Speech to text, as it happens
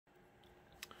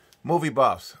Movie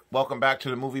buffs, welcome back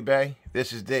to the Movie Bay.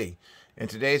 This is D. In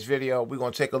today's video, we're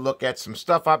going to take a look at some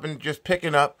stuff I've been just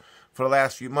picking up for the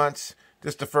last few months.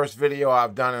 This is the first video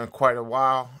I've done in quite a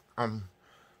while. I'm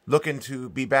looking to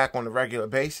be back on a regular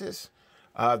basis.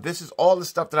 This is all the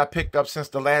stuff that I picked up since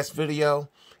the last video.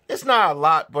 It's not a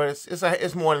lot, but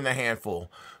it's more than a handful.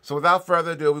 So without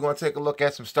further ado, we're going to take a look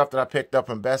at some stuff that I picked up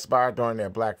from Best Buy during their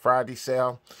Black Friday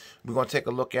sale. We're going to take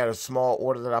a look at a small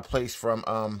order that I placed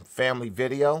from Family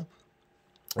Video.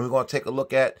 And we're going to take a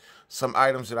look at some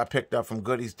items that I picked up from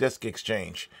Goodies Disc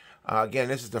Exchange. Again,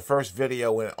 this is the first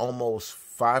video in almost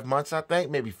 5 months, I think.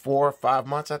 Maybe 4 or 5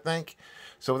 months, I think.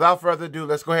 So without further ado,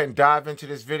 let's go ahead and dive into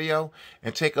this video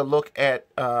and take a look at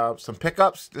some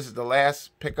pickups. This is the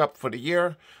last pickup for the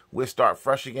year. We'll start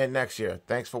fresh again next year.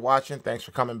 Thanks for watching. Thanks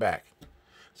for coming back.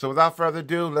 So without further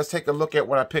ado, let's take a look at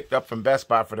what I picked up from Best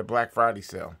Buy for the Black Friday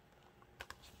sale.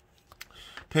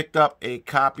 Picked up a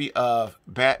copy of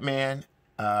Batman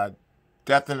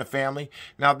Death in the Family.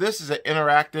 Now, this is an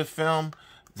interactive film.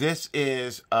 This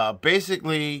is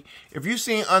basically, if you've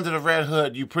seen Under the Red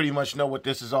Hood, you pretty much know what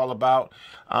this is all about.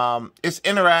 It's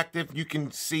interactive. You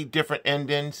can see different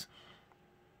endings.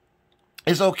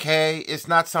 It's okay. It's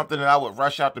not something that I would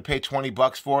rush out to pay 20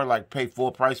 bucks for, like pay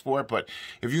full price for it. But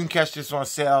if you can catch this on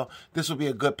sale, this will be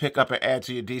a good pickup and add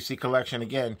to your DC collection.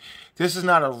 Again, this is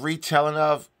not a retelling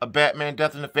of a Batman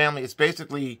Death in the Family. It's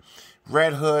basically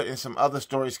Red Hood and some other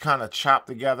stories kind of chopped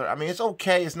together. I mean, it's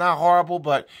okay. It's not horrible,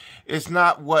 but it's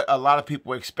not what a lot of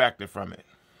people expected from it.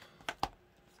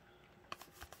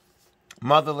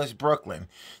 Motherless Brooklyn.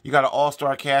 You got an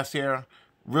all-star cast here.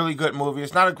 Really good movie.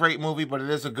 It's not a great movie, but it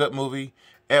is a good movie.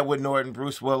 Edward Norton,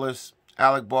 Bruce Willis,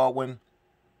 Alec Baldwin,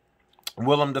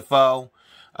 Willem Dafoe.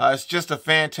 It's just a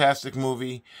fantastic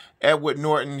movie. Edward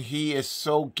Norton, he is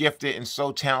so gifted and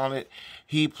so talented.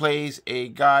 He plays a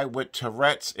guy with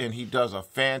Tourette's, and he does a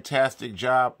fantastic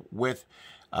job with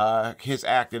his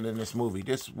acting in this movie.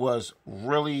 This was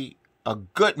really a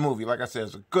good movie. Like I said,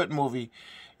 it's a good movie.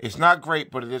 It's not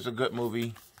great, but it is a good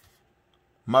movie.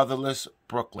 Motherless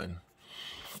Brooklyn.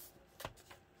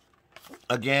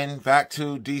 Again, back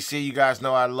to DC. You guys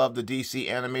know I love the DC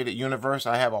animated universe.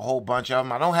 I have a whole bunch of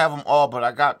them. I don't have them all, but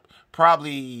I got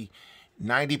probably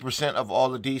 90% of all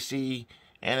the DC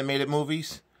animated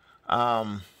movies.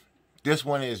 This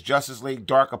one is Justice League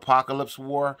Dark Apocalypse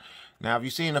War. Now, if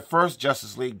you've seen the first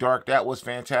Justice League Dark, that was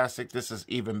fantastic. This is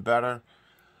even better.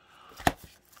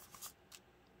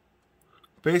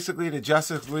 Basically, the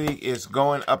Justice League is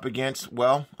going up against,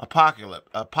 well,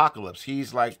 Apocalypse.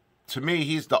 He's like, to me,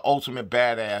 he's the ultimate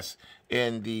badass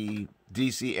in the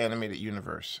DC animated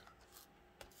universe.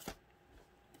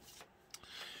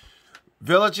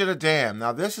 Village of the Damned.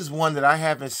 Now, this is one that I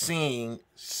haven't seen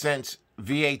since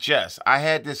VHS. I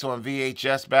had this on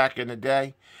VHS back in the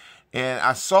day, and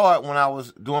I saw it when I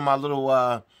was doing my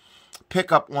little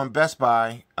pickup on Best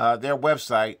Buy, their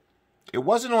website. It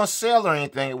wasn't on sale or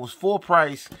anything. It was full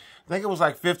price. I think it was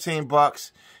like 15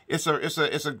 bucks. It's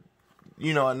a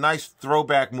you know, a nice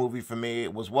throwback movie for me.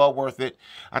 It was well worth it.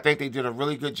 I think they did a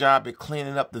really good job at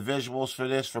cleaning up the visuals for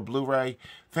this, for Blu-ray.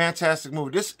 Fantastic movie.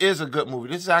 This is a good movie.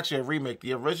 This is actually a remake.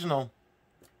 The original,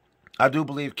 I do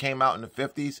believe, came out in the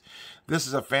 50s. This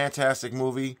is a fantastic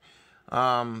movie.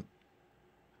 Although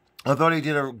they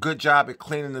did a good job at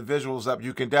cleaning the visuals up,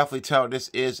 you can definitely tell this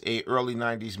is a early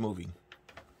 90s movie.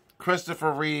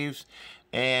 Christopher Reeves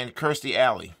and Kirstie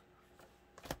Alley.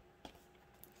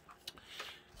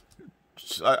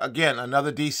 Again,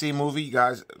 another DC movie. You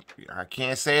guys, I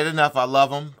can't say it enough. I love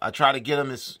them. I try to get them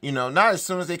as, you know, not as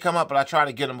soon as they come up, but I try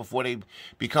to get them before they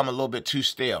become a little bit too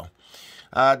stale.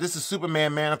 This is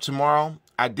Superman Man of Tomorrow.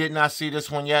 I did not see this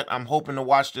one yet. I'm hoping to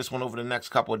watch this one over the next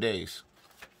couple of days.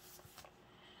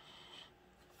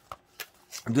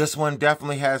 This one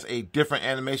definitely has a different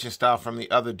animation style from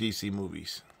the other DC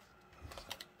movies.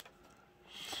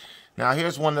 Now,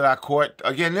 here's one that I caught.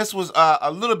 Again, this was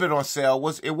a little bit on sale.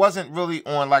 It wasn't really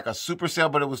on like a super sale,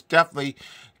 but it was definitely,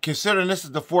 considering this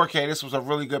is the 4K, this was a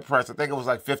really good price. I think it was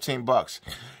like 15 bucks.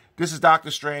 This is Doctor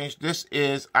Strange. This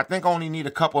is, I think I only need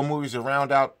a couple of movies to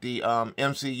round out the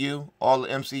MCU, all the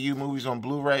MCU movies on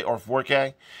Blu-ray or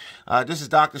 4K. This is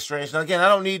Doctor Strange. Now, again, I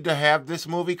don't need to have this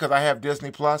movie because I have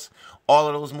Disney+. All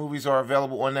of those movies are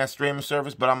available on that streaming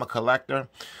service, but I'm a collector.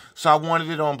 So I wanted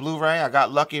it on Blu-ray. I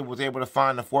got lucky and was able to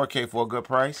find the 4K for a good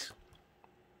price.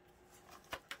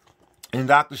 And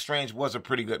Doctor Strange was a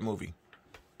pretty good movie.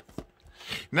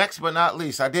 Next but not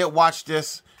least, I did watch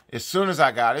this as soon as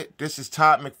I got it. This is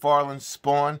Todd McFarlane's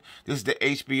Spawn. This is the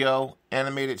HBO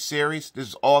animated series. This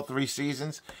is all 3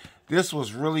 seasons. This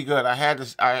was really good. I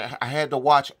had to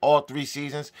watch all 3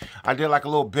 seasons. I did like a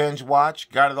little binge watch.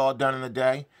 Got it all done in a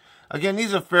day. Again,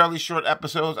 these are fairly short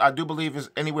episodes. I do believe it's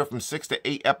anywhere from 6 to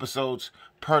 8 episodes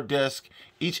per disc.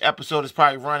 Each episode is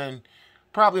probably running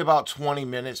about 20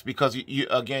 minutes because, you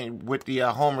again, with the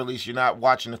home release, you're not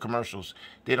watching the commercials.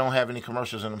 They don't have any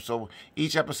commercials in them. So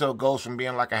each episode goes from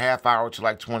being like a half hour to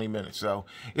like 20 minutes. So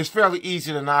it's fairly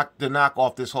easy to knock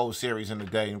off this whole series in a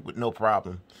day with no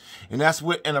problem. And that's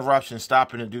with interruptions,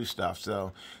 stopping to do stuff.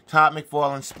 So Todd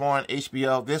McFarlane, Spawn,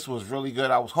 HBO, this was really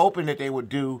good. I was hoping that they would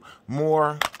do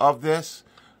more of this.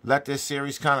 Let this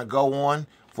series kind of go on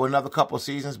for another couple of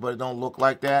seasons, but it don't look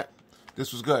like that.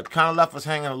 This was good. Kind of left us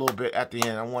hanging a little bit at the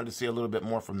end. I wanted to see a little bit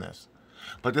more from this.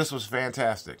 But this was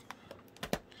fantastic.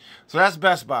 So that's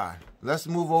Best Buy. Let's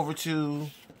move over to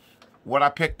what I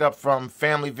picked up from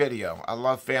Family Video. I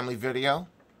love Family Video.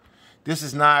 This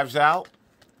is Knives Out.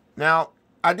 Now,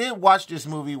 I did watch this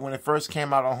movie when it first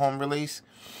came out on home release.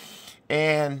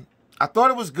 And I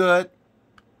thought it was good.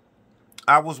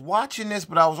 I was watching this,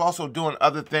 but I was also doing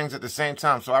other things at the same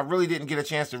time. So I really didn't get a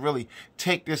chance to really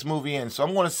take this movie in. So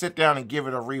I'm going to sit down and give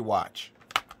it a rewatch.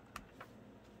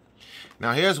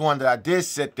 Now, here's one that I did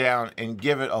sit down and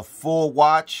give it a full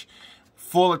watch,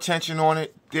 full attention on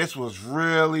it. This was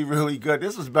really, really good.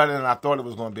 This was better than I thought it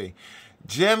was going to be.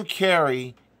 Jim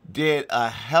Carrey did a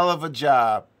hell of a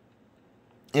job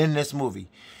in this movie.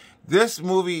 This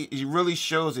movie really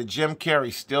shows that Jim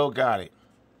Carrey still got it.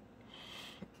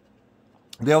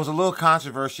 There was a little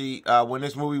controversy when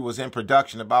this movie was in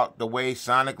production about the way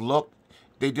Sonic looked.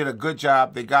 They did a good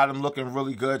job. They got him looking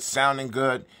really good, sounding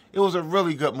good. It was a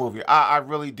really good movie. I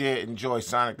really did enjoy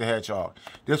Sonic the Hedgehog.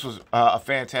 This was a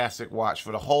fantastic watch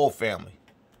for the whole family.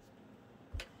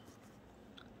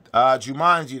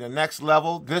 Jumanji, The Next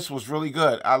Level. This was really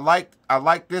good. I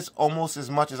liked this almost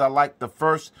as much as I liked the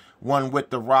first one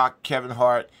with The Rock, Kevin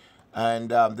Hart,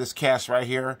 and this cast right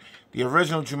here. The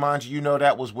original Jumanji, you know,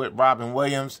 that was with Robin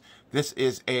Williams. This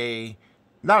is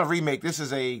not a remake. This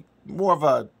is more of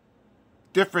a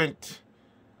different,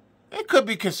 it could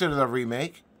be considered a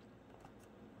remake.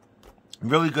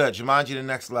 Really good. Jumanji, The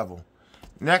Next Level.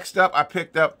 Next up, I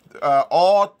picked up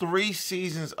all 3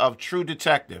 seasons of True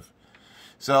Detective.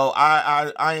 So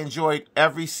I enjoyed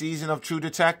every season of True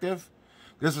Detective.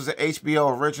 This was an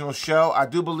HBO original show. I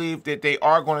do believe that they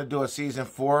are going to do a season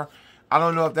 4. I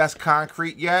don't know if that's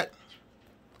concrete yet.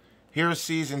 Here's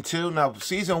season 2. Now,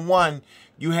 season 1,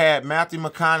 you had Matthew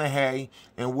McConaughey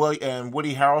and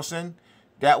Woody Harrelson.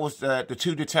 That was the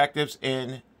 2 detectives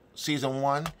in season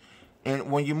 1.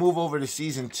 And when you move over to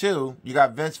season 2, you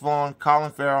got Vince Vaughn,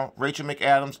 Colin Farrell, Rachel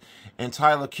McAdams, and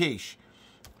Tyler Keesh.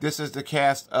 This is the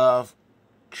cast of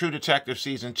True Detective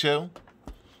season 2.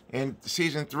 In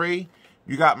season 3,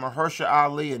 you got Mahershala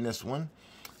Ali in this one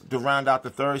to round out the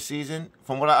 3rd season.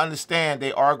 From what I understand,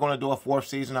 they are going to do a 4th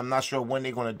season. I'm not sure when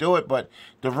they're going to do it, but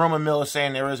the rumor mill is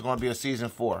saying there is going to be a season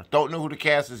 4. Don't know who the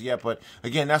cast is yet, but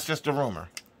again, that's just a rumor.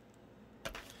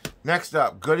 Next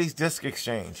up, Goodies Disc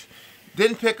Exchange.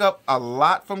 Didn't pick up a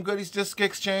lot from Goodies Disc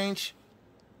Exchange,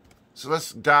 so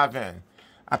let's dive in.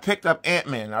 I picked up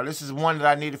Ant-Man. Now, this is one that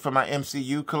I needed for my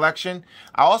MCU collection.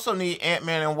 I also need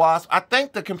Ant-Man and Wasp. I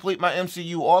think to complete my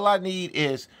MCU, all I need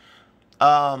is,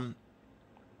 I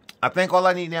think all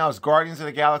I need now is Guardians of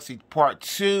the Galaxy Part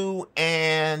 2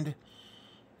 and,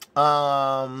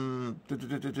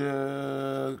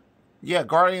 yeah,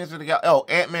 Guardians of the Galaxy. Oh,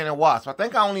 Ant-Man and Wasp. I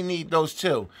think I only need those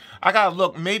 2. I gotta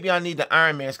look. Maybe I need the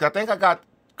Iron Mans, because I think I got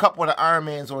a couple of the Iron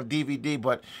Mans on DVD,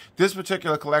 but this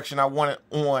particular collection I want it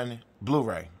on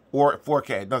Blu-ray or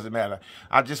 4K. It doesn't matter.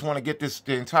 I just want to get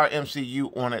the entire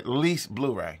MCU on at least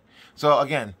Blu-ray. So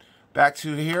again, back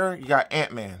to here, you got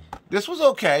Ant-Man. This was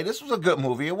okay. This was a good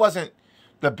movie. It wasn't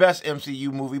the best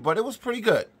MCU movie, but it was pretty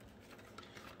good.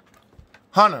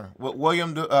 Hunter with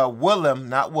Willem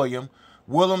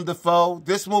Dafoe.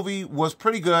 This movie was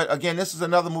pretty good. Again, this is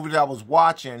another movie that I was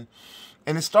watching,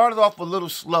 and it started off a little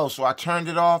slow, so I turned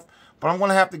it off. But I'm going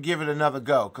to have to give it another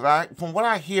go. Because from what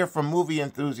I hear from movie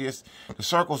enthusiasts, the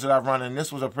circles that I've run in,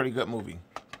 this was a pretty good movie.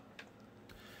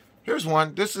 Here's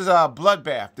one. This is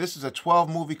Bloodbath. This is a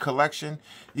 12-movie collection.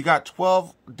 You got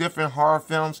 12 different horror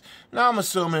films. Now, I'm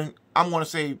assuming, I'm going to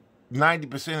say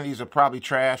 90% of these are probably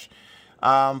trash.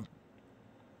 I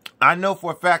know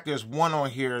for a fact there's one on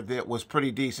here that was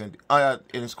pretty decent. And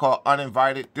it's called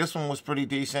Uninvited. This one was pretty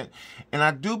decent. And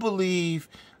I do believe...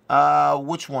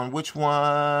 which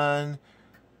one?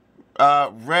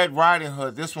 Red Riding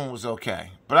Hood. This one was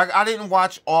okay. But I didn't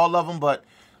watch all of them. But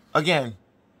again,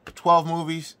 12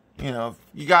 movies. You know, if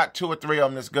you got 2 or 3 of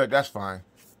them that's good, that's fine.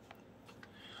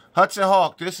 Hudson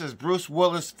Hawk. This is Bruce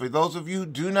Willis. For those of you who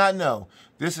do not know,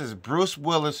 this is Bruce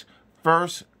Willis'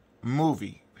 first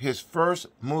movie. his first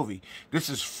movie. This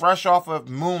is fresh off of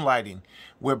Moonlighting,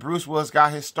 where Bruce Willis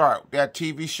got his start. That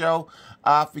TV show.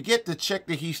 Forget the chick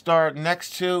that he starred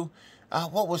next to.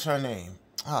 What was her name?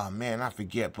 Oh, man, I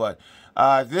forget. But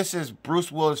this is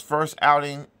Bruce Willis' first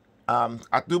outing.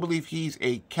 I do believe he's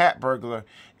a cat burglar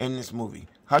in this movie.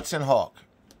 Hudson Hawk.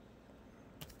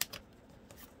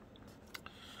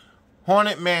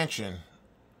 Haunted Mansion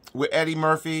with Eddie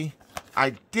Murphy.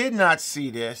 I did not see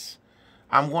this.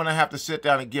 I'm going to have to sit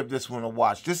down and give this one a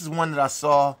watch. This is one that I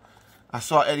saw. I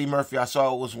saw Eddie Murphy. I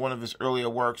saw it was one of his earlier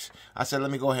works. I said,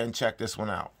 let me go ahead and check this one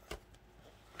out.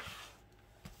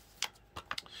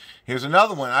 Here's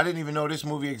another one. I didn't even know this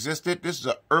movie existed. This is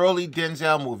an early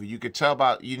Denzel movie. You could tell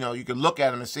about, you could look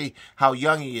at him and see how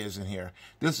young he is in here.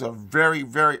 This is a very,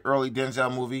 very early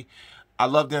Denzel movie. I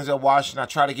love Denzel Washington. I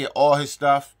try to get all his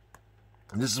stuff.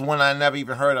 This is one I never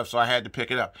even heard of, so I had to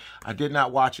pick it up. I did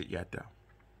not watch it yet, though.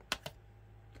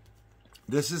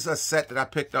 This is a set that I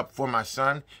picked up for my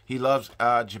son. He loves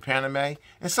Japanime,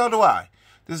 and so do I.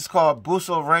 This is called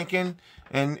Busou Rankin,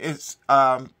 and it's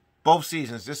both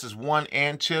seasons. This is 1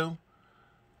 and 2.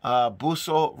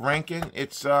 Busou Rankin.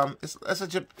 It's a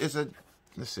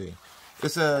let's see.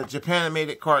 It's a Japan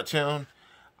animated cartoon.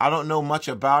 I don't know much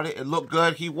about it. It looked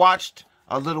good. He watched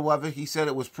a little of it. He said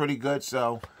it was pretty good,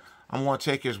 so I'm going to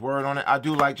take his word on it. I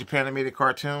do like Japan animated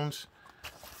cartoons,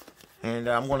 and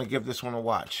I'm going to give this one a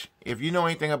watch. If you know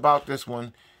anything about this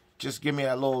one, just give me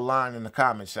that little line in the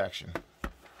comment section.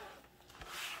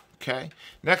 Okay.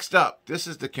 Next up, this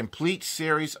is the complete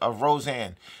series of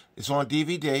Roseanne. It's on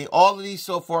DVD. All of these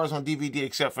so far is on DVD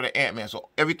except for the Ant-Man. So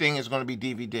everything is going to be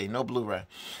DVD, no Blu-ray.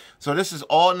 So this is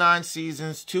all 9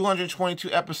 seasons,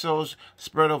 222 episodes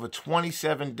spread over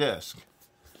 27 discs.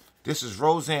 This is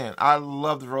Roseanne. I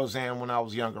loved Roseanne when I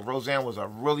was younger. Roseanne was a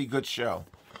really good show.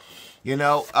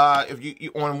 If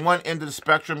you on one end of the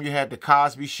spectrum, you had The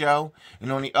Cosby Show,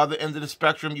 and on the other end of the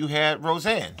spectrum, you had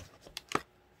Roseanne.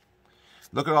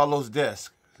 Look at all those discs.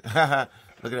 Look at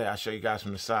that. I'll show you guys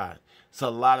from the side. It's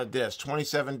a lot of discs.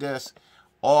 27 discs,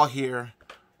 all here,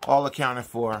 all accounted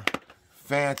for.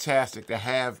 Fantastic to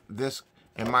have this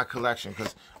in my collection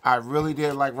because I really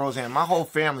did like Roseanne. My whole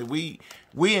family,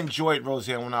 we enjoyed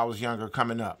Roseanne when I was younger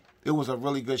coming up. It was a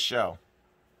really good show.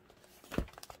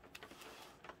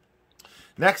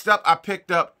 Next up, I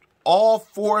picked up all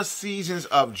 4 seasons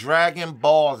of Dragon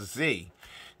Ball Z.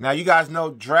 Now, you guys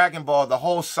know Dragon Ball, the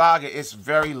whole saga is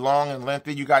very long and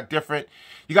lengthy. You got different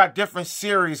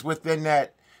series within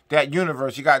that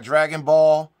universe. You got Dragon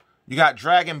Ball,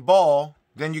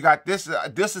 then you got this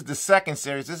is the second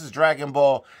series. This is Dragon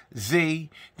Ball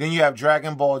Z. Then you have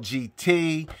Dragon Ball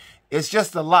GT. It's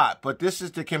just a lot, but this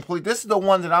is the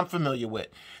one that I'm familiar with.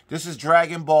 This is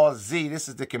Dragon Ball Z. This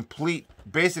is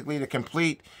basically the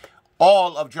complete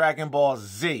all of Dragon Ball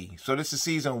Z. So this is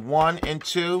season 1 and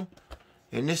 2.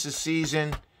 And this is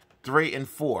season 3 and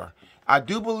 4. I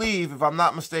do believe, if I'm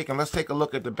not mistaken, let's take a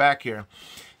look at the back here.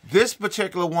 This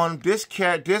particular one, this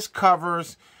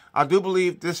covers, I do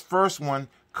believe this first one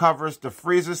covers the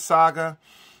Frieza saga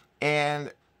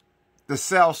and the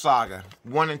Cell saga,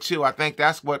 1 and 2. I think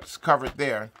that's what's covered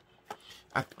there.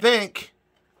 I think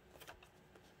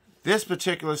this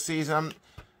particular season,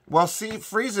 well, see,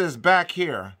 Frieza is back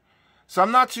here. So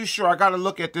I'm not too sure. I got to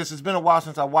look at this. It's been a while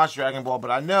since I watched Dragon Ball,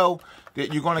 but I know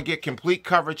that you're going to get complete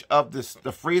coverage of the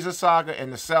Frieza saga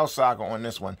and the Cell saga on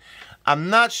this one. I'm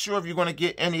not sure if you're going to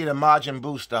get any of the Majin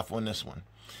Buu stuff on this one.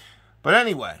 But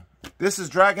anyway, this is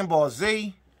Dragon Ball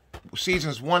Z,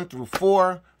 seasons 1 through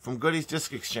 4 from Goodies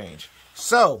Disc Exchange.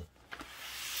 So,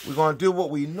 we're going to do what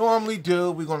we normally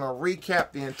do. We're going to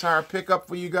recap the entire pickup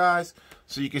for you guys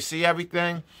so you can see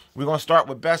everything. We're going to start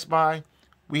with Best Buy.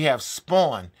 We have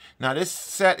Spawn. Now, this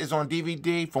set is on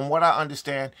DVD. From what I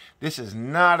understand, this is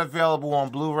not available on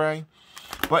Blu-ray.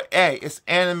 But, hey, it's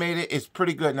animated. It's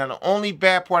pretty good. Now, the only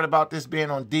bad part about this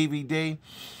being on DVD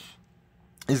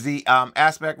is the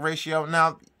aspect ratio.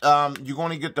 Now, you're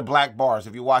going to get the black bars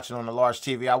if you're watching on a large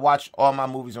TV. I watch all my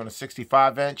movies on a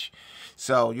 65-inch.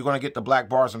 So, you're going to get the black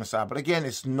bars on the side. But, again,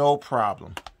 it's no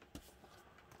problem.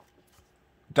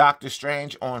 Doctor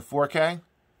Strange on 4K.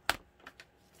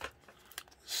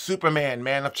 Superman,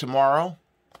 Man of Tomorrow.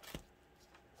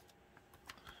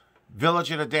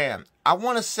 Village of the Damned. I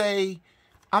want to say,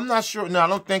 I'm not sure. No, I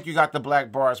don't think you got the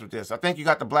black bars with this. I think you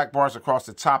got the black bars across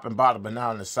the top and bottom, but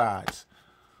not on the sides.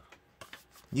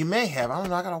 You may have. I don't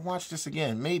know. I got to watch this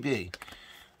again. Maybe.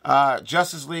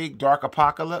 Justice League, Dark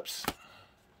Apocalypse.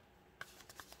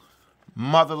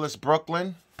 Motherless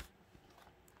Brooklyn.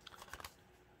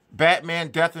 Batman,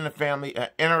 Death in the Family, an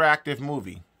interactive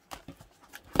movie.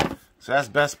 So that's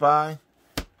Best Buy.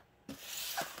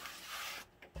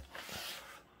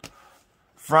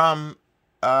 From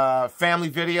Family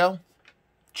Video,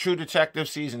 True Detective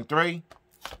Season 3,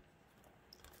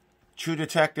 True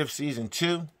Detective Season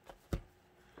 2,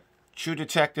 True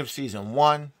Detective Season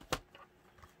 1,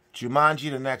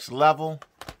 Jumanji The Next Level,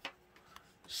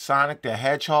 Sonic the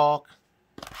Hedgehog,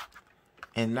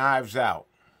 and Knives Out.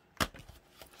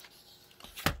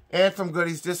 And from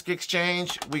Goodies Disc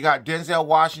Exchange, we got Denzel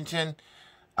Washington,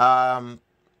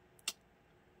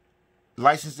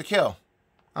 License to Kill.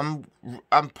 I'm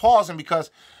pausing because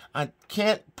I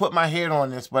can't put my head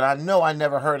on this, but I know I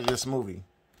never heard of this movie.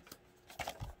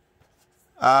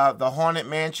 The Haunted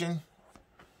Mansion,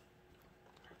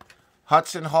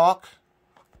 Hudson Hawk,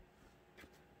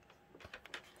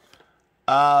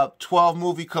 12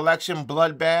 movie collection,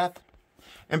 Bloodbath.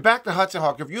 And back to Hudson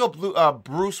Hawk. If you're a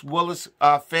Bruce Willis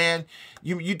fan,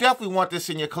 you definitely want this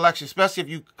in your collection, especially if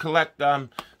you collect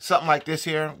something like this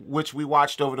here, which we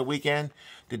watched over the weekend.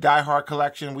 The Die Hard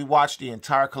collection. We watched the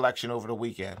entire collection over the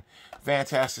weekend.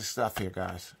 Fantastic stuff here,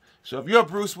 guys. So if you're a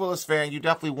Bruce Willis fan, you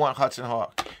definitely want Hudson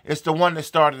Hawk. It's the one that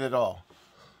started it all.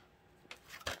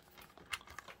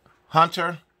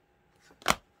 Hunter,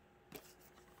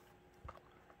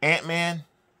 Ant-Man,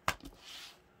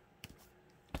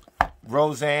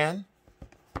 Roseanne,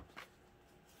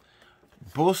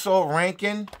 Busso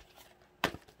Rankin,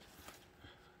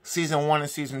 Season 1 and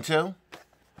Season 2.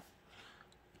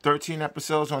 13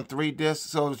 episodes on 3 discs.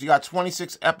 So you got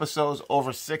 26 episodes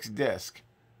over 6 discs.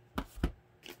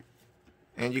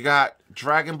 And you got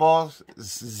Dragon Ball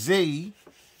Z.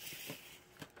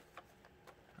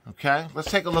 Okay,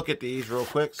 let's take a look at these real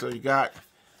quick. So you got,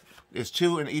 there's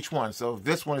 2 in each one. So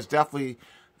this one is definitely,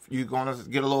 you're going to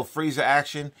get a little Frieza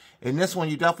action. In this one,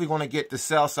 you're definitely going to get the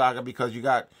Cell Saga because you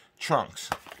got Trunks.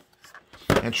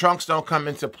 And Trunks don't come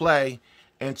into play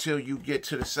until you get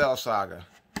to the Cell Saga.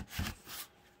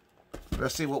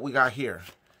 Let's see what we got here.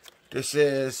 This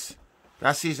is,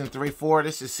 that's Season 3, 4.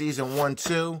 This is Season 1,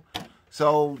 2.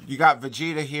 So you got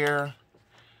Vegeta here.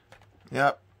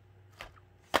 Yep.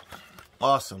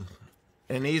 Awesome.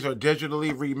 And these are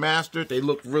digitally remastered. They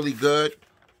look really good.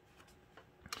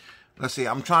 Let's see.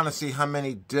 I'm trying to see how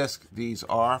many discs these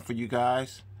are for you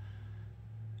guys.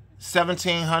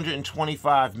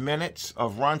 1,725 minutes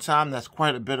of runtime. That's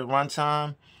quite a bit of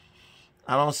runtime.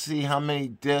 I don't see how many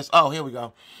discs. Oh, here we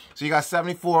go. So you got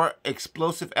 74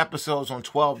 explosive episodes on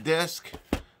 12 discs.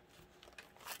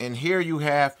 And here you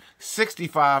have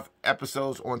 65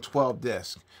 episodes on 12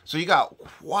 discs. So you got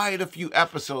quite a few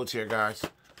episodes here, guys.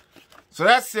 So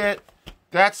that's it.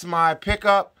 That's my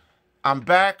pickup. I'm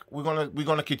back. We're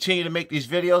gonna continue to make these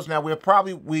videos. Now we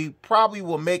probably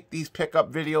will make these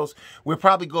pickup videos. We'll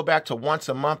probably go back to once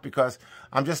a month because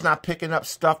I'm just not picking up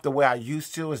stuff the way I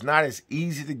used to. It's not as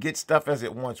easy to get stuff as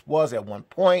it once was at one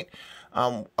point.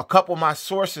 A couple of my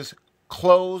sources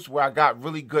closed where I got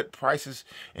really good prices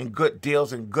and good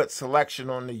deals and good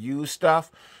selection on the used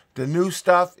stuff. The new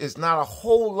stuff is not a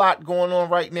whole lot going on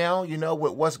right now, you know,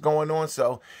 with what's going on.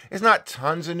 So it's not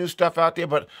tons of new stuff out there,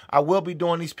 but I will be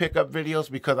doing these pickup videos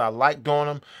because I like doing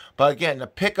them. But again, the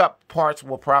pickup parts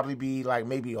will probably be like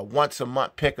maybe a once a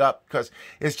month pickup because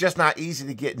it's just not easy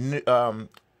to get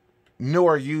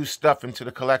newer used stuff into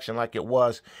the collection like it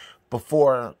was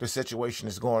before the situation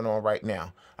is going on right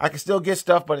now. I can still get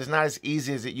stuff, but it's not as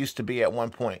easy as it used to be at one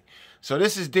point. So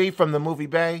this is D from the Movie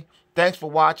Bay. Thanks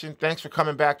for watching. Thanks for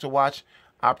coming back to watch.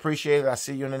 I appreciate it. I'll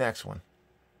see you in the next one.